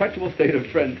a perpetual state of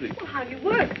frenzy. Well, how do you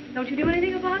work? Don't you do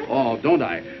anything about it? Oh, don't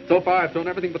I? So far, I've thrown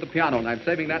everything but the piano, and I'm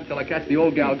saving that until I catch the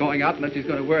old gal going out, and then she's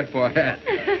going to wear it for her head.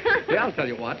 Hey, I'll tell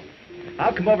you what.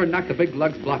 I'll come over and knock the big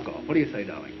lug's block off. What do you say,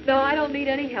 darling? No, I don't need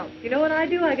any help. You know what I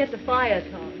do? I get the fire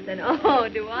tossed, and oh,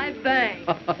 do I bang.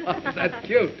 That's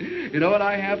cute. You know what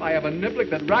I have? I have a niblick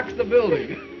that rocks the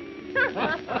building.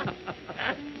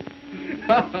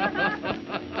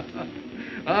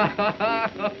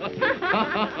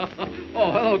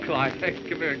 Oh, hello, Clyde. Hey,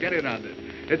 come here, get in on this.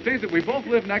 It seems that we both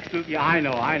live next to... Yeah, I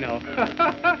know.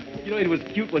 You know, it was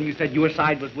cute when you said your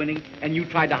side was winning and you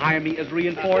tried to hire me as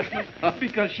reinforcement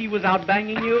because she was out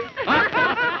banging you.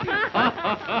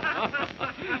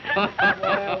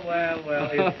 Well,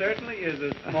 it certainly is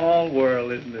a small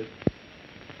world, isn't it?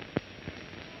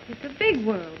 It's a big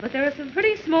world, but there are some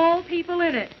pretty small people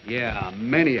in it. Yeah,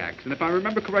 maniacs. And if I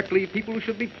remember correctly, people who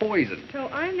should be poisoned. So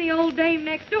I'm the old dame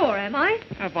next door, am I?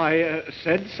 Have I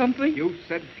said something? You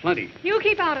said plenty. You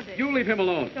keep out of this. You leave him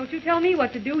alone. Don't you tell me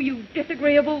what to do, you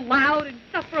disagreeable, loud,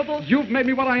 insufferable... You've made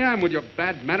me what I am with your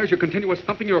bad manners, your continuous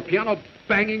thumping, your piano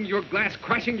banging, your glass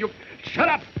crashing, you... Shut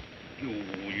up!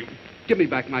 You... Give me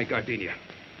back my gardenia.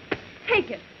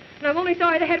 Take it. And I'm only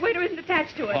sorry the head waiter isn't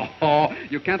attached to it. Oh,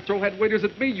 you can't throw head waiters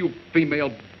at me, you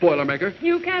female boilermaker.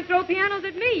 You can't throw pianos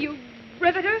at me, you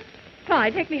riveter.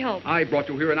 Clyde, take me home. I brought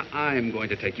you here, and I'm going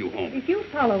to take you home. If you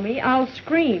follow me, I'll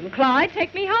scream. Clyde,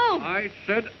 take me home. I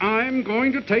said I'm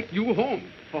going to take you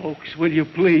home. Folks, will you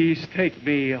please take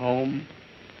me home?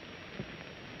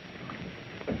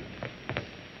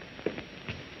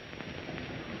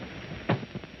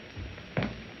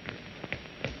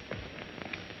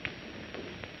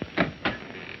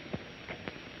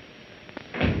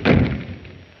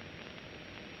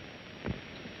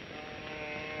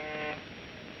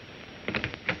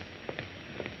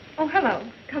 Oh, hello.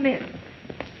 Come in.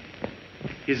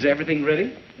 Is everything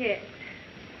ready? Yes.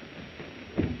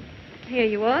 Here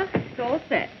you are. It's all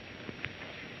set.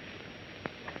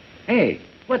 Hey,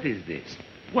 what is this?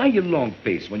 Why you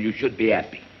long-faced when you should be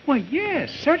happy? Why,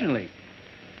 yes, certainly.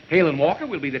 Hale and Walker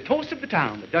will be the toast of the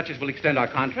town. The Duchess will extend our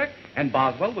contract, and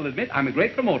Boswell will admit I'm a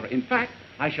great promoter. In fact,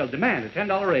 I shall demand a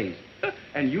 $10 raise.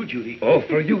 And you, Judy. Oh,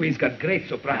 for you, he's got great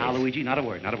surprise. Now, Luigi, not a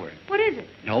word, not a word. What is it?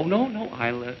 No,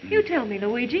 I'll... You tell me,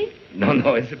 Luigi.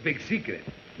 No, it's a big secret.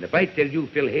 And if I tell you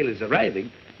Phil Hale is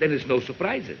arriving, then it's no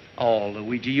surprises. Oh,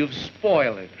 Luigi, you've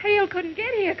spoiled it. Hale couldn't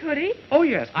get here, could he? Oh,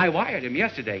 yes, I wired him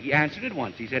yesterday. He answered at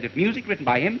once. He said if music written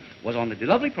by him was on the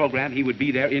lovely program, he would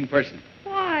be there in person.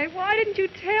 Why? Why didn't you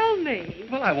tell me?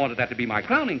 Well, I wanted that to be my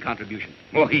crowning contribution.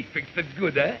 Oh, he fixed it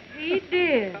good, eh? He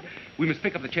did. We must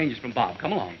pick up the changes from Bob.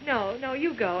 Come along. No,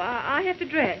 you go. I have to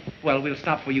dress. Well, we'll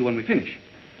stop for you when we finish.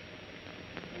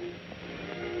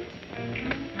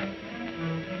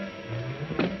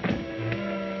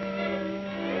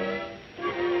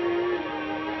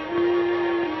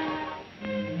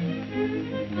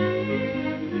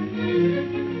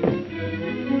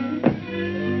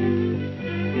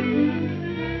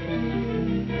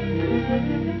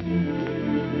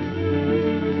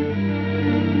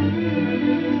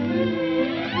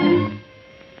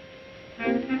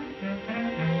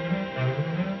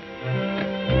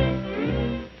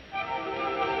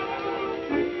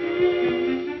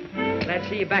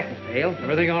 See you back, Mr. Hale.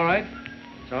 Everything all right?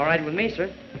 It's all right with me, sir.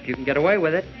 If you can get away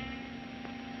with it.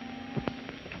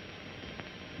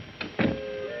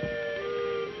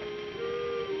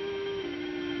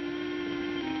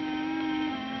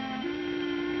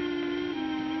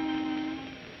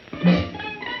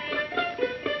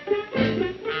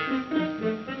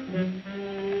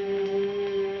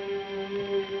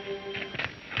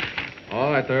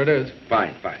 All right, there it is.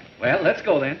 Fine. Well, let's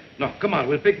go then. No, come on,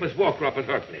 we'll pick Miss Walker up at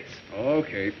her place.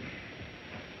 Okay.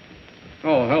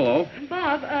 Oh, hello.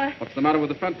 Bob, What's the matter with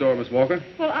the front door, Miss Walker?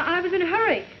 well, I was in a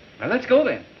hurry. Now, let's go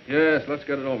then. Yes, let's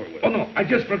get it over with. Oh, no, I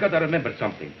just forgot I remembered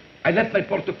something. I left my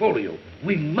portfolio.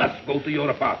 We must go to your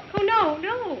apartment. Oh,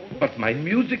 no. But my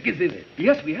music is in it.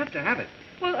 Yes, we have to have it.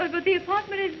 Well, but the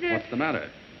apartment is, What's the matter?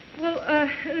 well,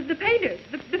 the painters.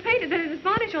 The painter, there's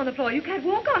varnish on the floor. You can't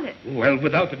walk on it. Well,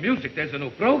 without the music, there's no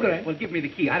program. Well, give me the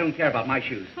key. I don't care about my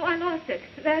shoes. Oh, I lost it.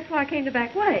 That's why I came the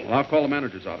back way. Well, I'll call the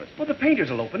manager's office. Well, the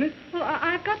painters will open it. Well,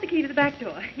 I've got the key to the back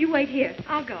door. You wait here.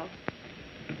 I'll go.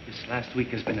 This last week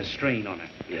has been a strain on her.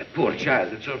 Yeah, poor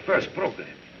child. It's her first program.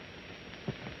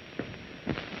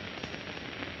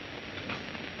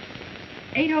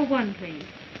 801, please.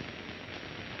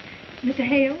 Mr.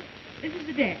 Hale, this is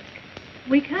the desk.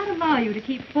 We can't allow you to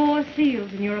keep 4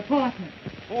 seals in your apartment.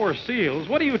 4 seals?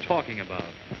 What are you talking about?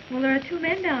 Well, there are 2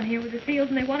 men down here with the seals,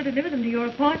 and they want to deliver them to your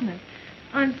apartment.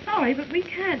 I'm sorry, but we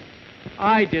can't.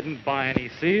 I didn't buy any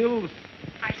seals.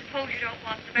 I suppose you don't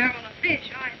want the barrel of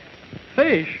fish, either.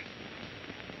 Fish?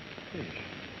 Fish.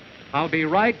 I'll be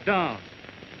right down.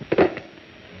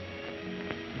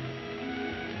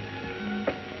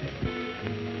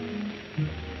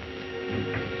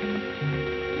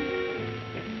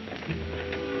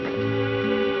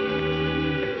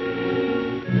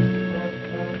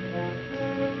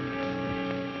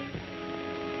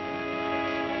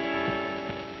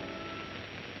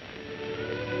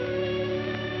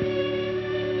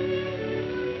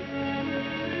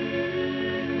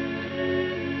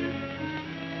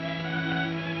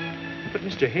 But,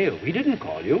 Mr. Hale, we didn't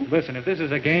call you. Listen, if this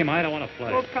is a game, I don't want to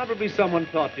play. Well, probably someone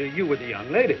thought you were the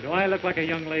young lady. Do I look like a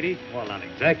young lady? Well, not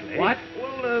exactly. What?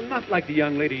 Well, not like the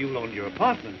young lady you loaned your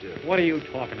apartment to. What are you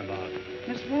talking about?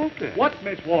 Miss Walker. What,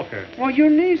 Miss Walker? Well, your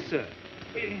niece, sir.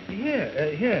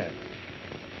 Here.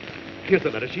 Here's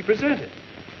the letter she presented.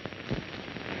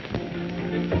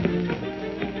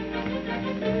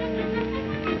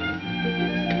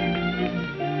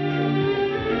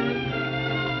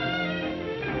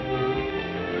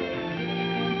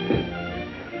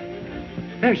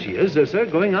 There she is, sir,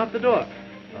 going out the door.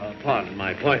 Pardon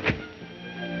my pointing.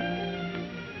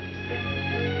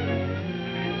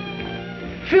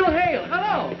 Phil Hale,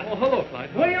 hello. Oh, hello,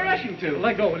 Clyde. Where are you rushing to?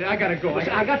 Let go. I gotta go.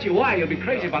 Listen, I got you why. You'll be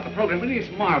crazy about the program. Really,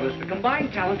 it's marvelous. The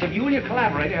combined talents of you and your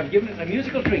collaborator have given us a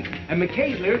musical treat. And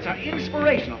McKay's lyrics are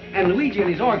inspirational. And Luigi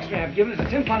and his orchestra have given us a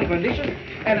symphonic rendition.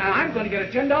 And I'm going to get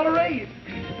a $10 raise.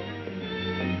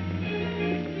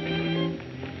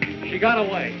 She got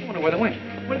away. I wonder where they went.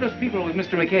 Where did those people with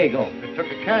Mr. McKay go? They took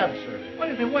a cab, sir. Why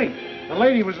did they wait? The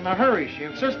lady was in a hurry. She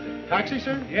insisted. Taxi,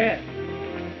 sir? Yeah.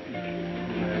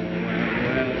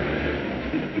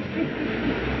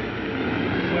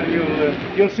 Well,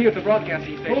 you'll see at the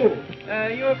broadcasting station. Who?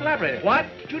 Your collaborator. What?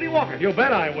 Judy Walker. You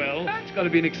bet I will. It's going to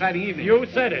be an exciting evening. You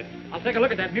said it. I'll take a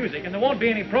look at that music, and there won't be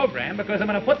any program because I'm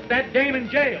going to put that dame in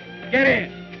jail. Get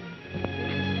in.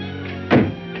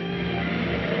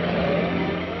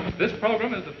 This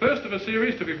program is the first of a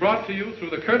series to be brought to you through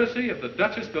the courtesy of the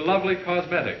Duchess de Lovely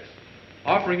Cosmetics,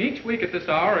 offering each week at this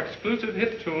hour exclusive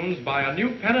hit tunes by a new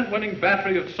pennant-winning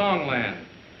battery of Songland,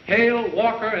 Hale,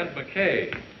 Walker, and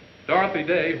McKay. Dorothy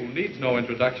Day, who needs no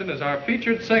introduction, is our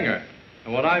featured singer.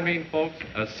 And what I mean, folks,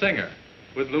 a singer,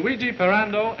 with Luigi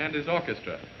Perando and his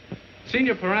orchestra.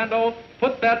 Senior Perando,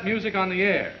 put that music on the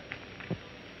air.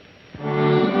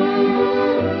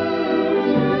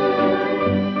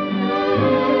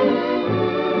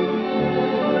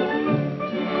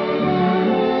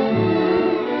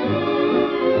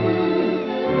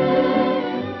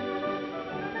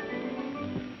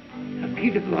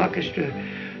 Beautiful orchestra.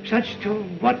 Such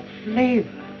tune. What flavor?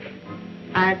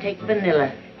 I'll take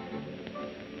vanilla.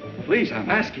 Please, I'm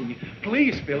asking you.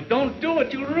 Please, Phil, don't do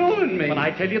it. You'll ruin me. But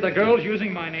I tell you, the girl's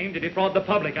using my name to defraud the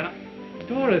public, and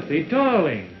Dorothy,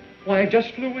 darling. Why, I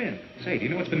just flew in. Say, do you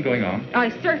know what's been going on? I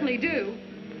certainly do.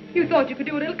 You thought you could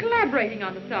do a little collaborating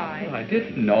on the side. Well, I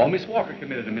didn't know. Miss Walker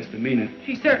committed a misdemeanor.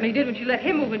 She certainly did when she let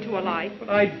him move into her life. But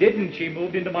I didn't. She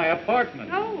moved into my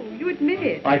apartment. Oh, you admit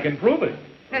it. I can prove it.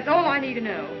 That's all I need to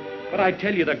know. But I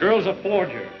tell you, the girl's a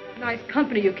forger. Nice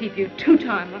company you keep, you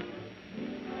two-timer.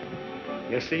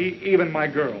 You see, even my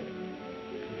girl.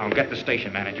 I'll get the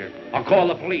station manager. I'll call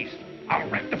the police. I'll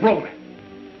wreck the program.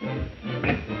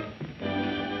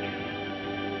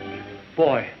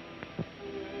 Boy.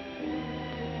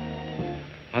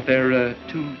 Are there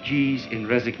 2 G's in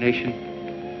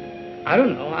resignation? I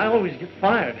don't know. I always get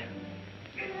fired.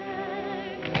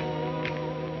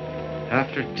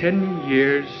 After 10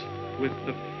 years with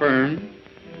the firm,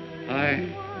 I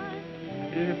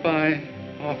hereby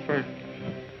offer.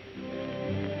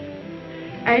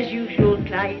 As usual,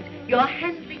 Clyde, you're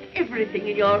handling everything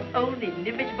in your own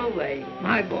inimitable way.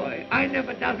 My boy, I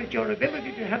never doubted your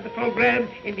ability to have the program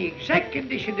in the exact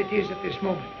condition it is at this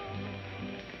moment.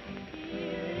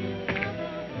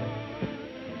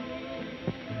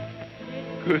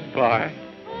 Goodbye.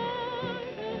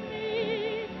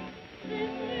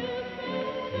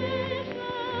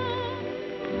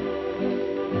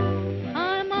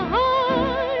 I'm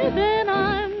high, then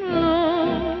I'm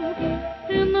low,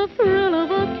 in the thrill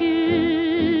of a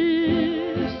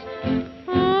kiss.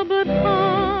 Oh, but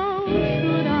how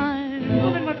should I know?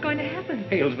 Well, then what's going to happen?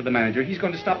 Hale's with the manager. He's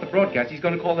going to stop the broadcast. He's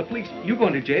going to call the police. You're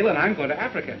going to jail, and I'm going to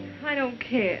Africa. I don't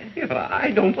care. Yeah, but I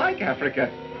don't like Africa.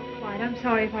 Clyde, I'm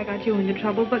sorry if I got you into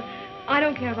trouble, but I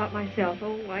don't care about myself.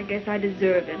 Oh, I guess I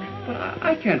deserve it. But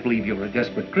I can't believe you're a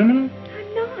desperate criminal.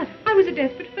 I'm not. I was a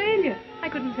desperate failure. I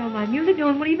couldn't sell my music. No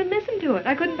one would even listen to it.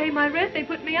 I couldn't pay my rent. They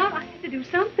put me out. I had to do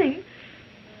something.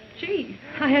 Gee,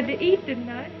 I had to eat, didn't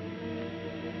I?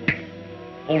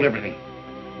 Hold everything.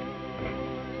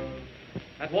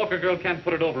 That Walker girl can't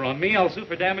put it over on me. I'll sue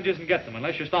for damages and get them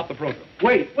unless you stop the program.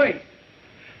 Wait.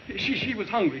 She was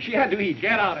hungry. She had to eat.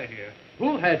 Get out of here.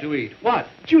 Who had to eat? What?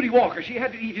 Judy Walker. She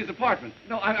had to eat his apartment.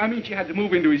 No, I mean she had to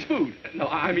move into his food. No,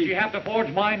 I mean... Did she have to forge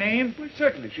my name? Well,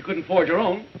 certainly. She couldn't forge her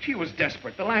own. She was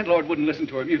desperate. The landlord wouldn't listen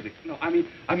to her music. No, I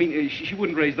mean, she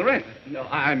wouldn't raise the rent. No,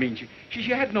 I mean, she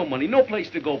had no money, no place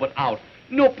to go but out.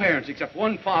 No parents except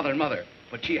one father and mother.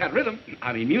 But she had rhythm.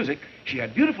 I mean, music. She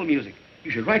had beautiful music.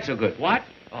 You should write so good. What?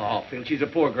 Oh, Phil, she's a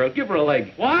poor girl. Give her a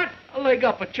leg. What? A leg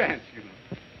up, a chance, you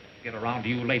know. Get around to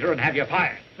you later and have you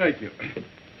fired. Thank you.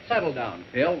 Settle down,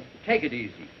 Phil. Take it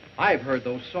easy. I've heard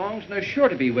those songs, and they're sure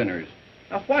to be winners.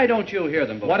 Now, why don't you hear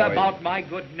them before What about my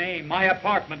good name, my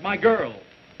apartment, my girl?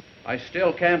 I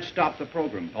still can't stop the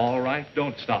program. All right,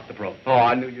 don't stop the program. Oh,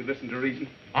 I knew you'd listen to reason.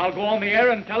 I'll go on the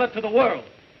air and tell it to the world.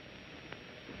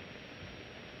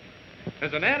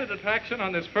 As an added attraction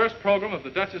on this first program of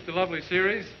the Duchess to Lovely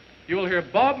series, you will hear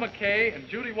Bob McKay and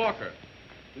Judy Walker.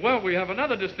 Well, we have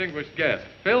another distinguished guest,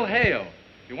 Phil Hale.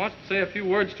 He wants to say a few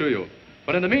words to you.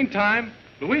 But in the meantime,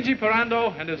 Luigi Ferrando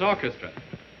and his orchestra.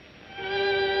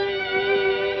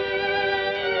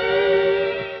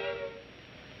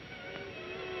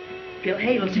 Phil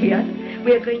Hale's here.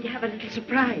 We're going to have a little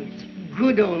surprise.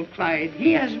 Good old Clyde.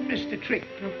 He hasn't missed a trick.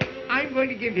 I'm going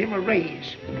to give him a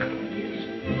raise.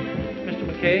 Mr.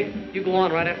 McKay, you go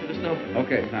on right after the snow.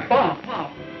 Okay, thanks.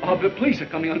 Bob, the police are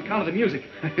coming on account of the music.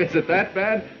 Is it that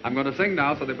bad? I'm going to sing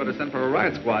now, so they better send for a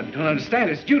riot squad. You don't understand.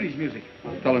 It's Judy's music.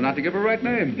 Tell her not to give her right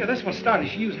name. Yeah, that's what started.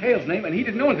 She used Hale's name, and he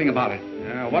didn't know anything about it.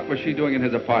 Yeah, what was she doing in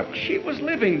his apartment? She was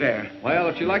living there. Well,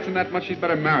 if she likes him that much, she'd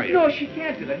better marry him. No, she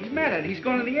can't do that. He's mad at it. He's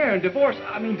going in the air and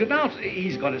denounce.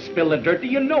 He's going to spill the dirt. Do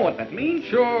you know what that means?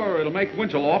 Sure, it'll make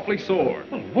Winchell awfully sore.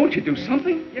 Well, won't you do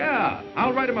something? Yeah,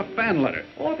 I'll write him a fan letter.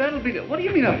 Oh, that'll be What do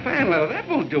you mean, a fan letter? That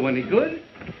won't do any good.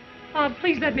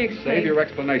 Please let me explain. Save your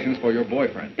explanations for your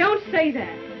boyfriend. Don't say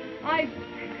that.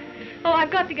 I've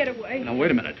got to get away. Now,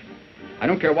 wait a minute. I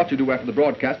don't care what you do after the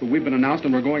broadcast, but we've been announced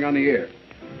and we're going on the air.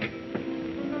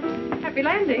 Happy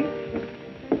landing.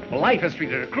 Well, life has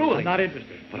treated her cruelly. I'm not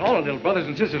interested. But all her little brothers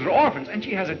and sisters are orphans, and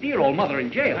she has a dear old mother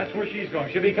in jail. That's where she's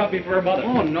going. She'll be company for her mother.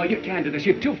 Oh, no, you can't do this.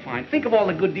 You're too fine. Think of all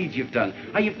the good deeds you've done.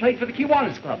 How you've played for the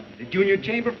Kiwanis Club, the Junior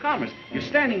Chamber of Commerce. You're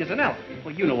standing as an elf.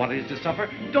 Well, you know what it is to suffer.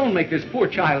 Don't make this poor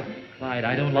child... Clyde,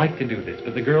 I don't like to do this,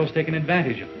 but the girl's taking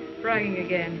advantage of it. Bragging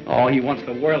again. Oh, he wants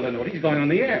the world to know it. He's going on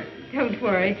the air. Don't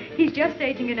worry. He's just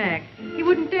staging an act. He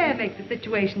wouldn't dare make the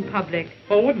situation public.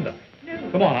 Oh, wouldn't I? No.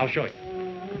 Come on, I'll show you.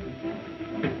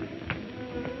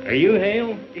 Are you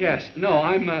Hale? Yes. No,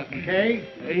 I'm, Okay.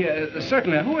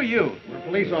 certainly. Who are you? We're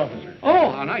police officers.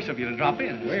 Oh, how nice of you to drop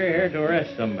in. We're here to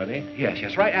arrest somebody.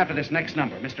 Yes, right after this next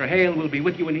number. Mr. Hale will be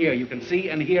with you in here. You can see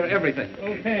and hear everything.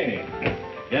 Okay.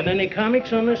 Got any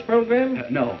comics on this program?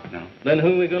 No. Then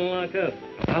who are we going to lock up?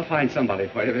 I'll find somebody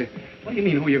for you. What do you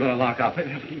mean, who you're going to lock up?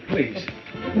 Please.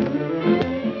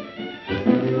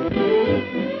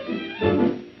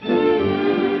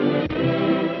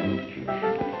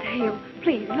 Hale,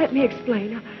 please, let me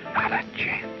explain. Now, that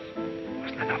chance.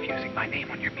 Wasn't enough using my name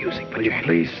on your music, but will you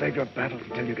please save your battles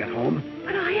until you get home?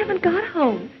 But I haven't got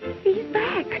home. He's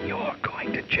back. And you're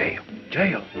going to jail.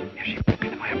 Jail? If she broke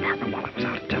into my apartment while I was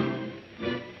out of town.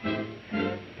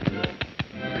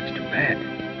 That's too bad.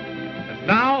 And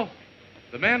now,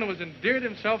 the man who has endeared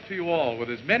himself to you all with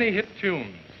his many hit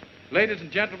tunes. Ladies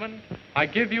and gentlemen, I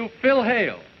give you Phil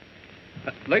Hale.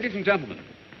 Ladies and gentlemen,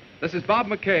 this is Bob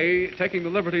McKay taking the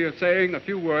liberty of saying a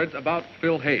few words about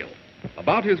Phil Hale.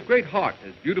 About his great heart,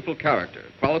 his beautiful character,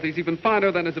 qualities even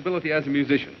finer than his ability as a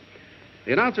musician.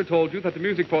 The announcer told you that the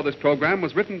music for this program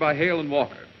was written by Hale and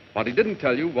Walker. What he didn't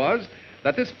tell you was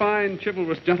that this fine,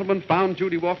 chivalrous gentleman found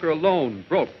Judy Walker alone,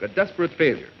 broke, a desperate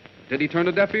failure. Did he turn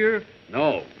a deaf ear?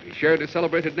 No. He shared his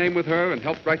celebrated name with her and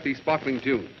helped write these sparkling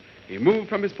tunes. He moved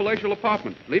from his palatial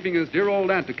apartment, leaving his dear old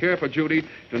aunt to care for Judy,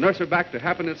 to nurse her back to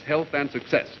happiness, health, and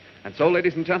success. And so,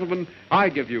 ladies and gentlemen, I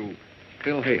give you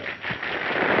Phil Hale.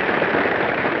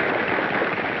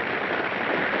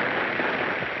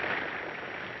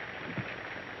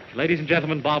 Ladies and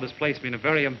gentlemen, Bob has placed me in a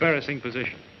very embarrassing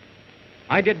position.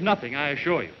 I did nothing, I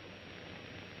assure you.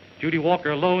 Judy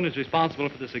Walker alone is responsible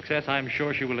for the success I am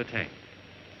sure she will attain.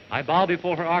 I bow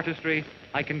before her artistry,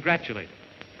 I congratulate her,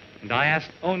 and I ask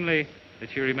only that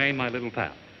she remain my little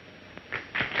pal.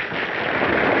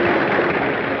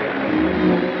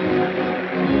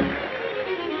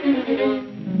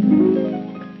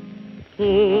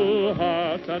 Two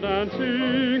hearts are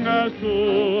dancing as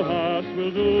two hearts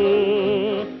will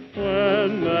do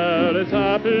when there is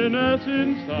happiness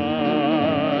inside.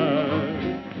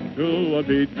 Do a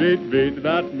beat, beat, beat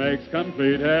that makes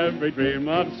complete every dream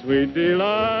of sweet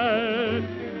delight.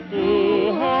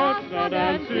 Two hearts are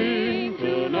dancing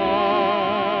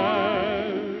tonight.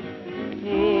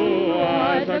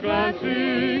 as a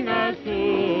glancing as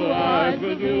two eyes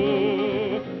will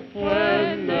do,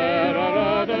 when there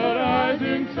are other eyes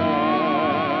inside.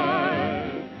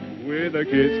 With a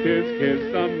kiss, kiss,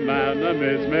 kiss, a man and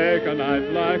miss make a night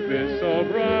like this so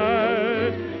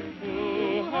bright.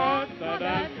 Two hearts are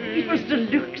dancing. It was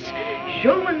deluxe.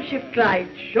 Showmanship, Clyde,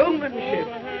 showmanship.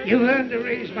 You've earned a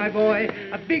raise, my boy,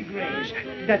 a big raise.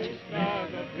 Duchess.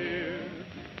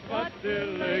 But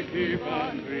still they keep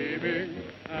on dreaming,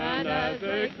 and as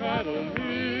they cuddle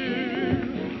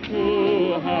near,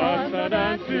 two hearts are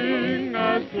dancing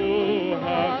as two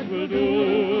hearts will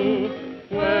do,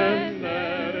 when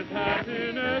there is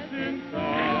happiness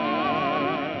inside.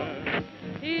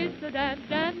 It's a dance,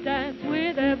 dance, dance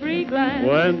with every glance.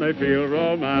 When they feel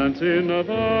romance in the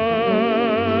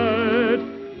fight,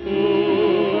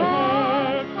 two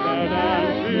hearts are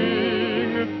dancing.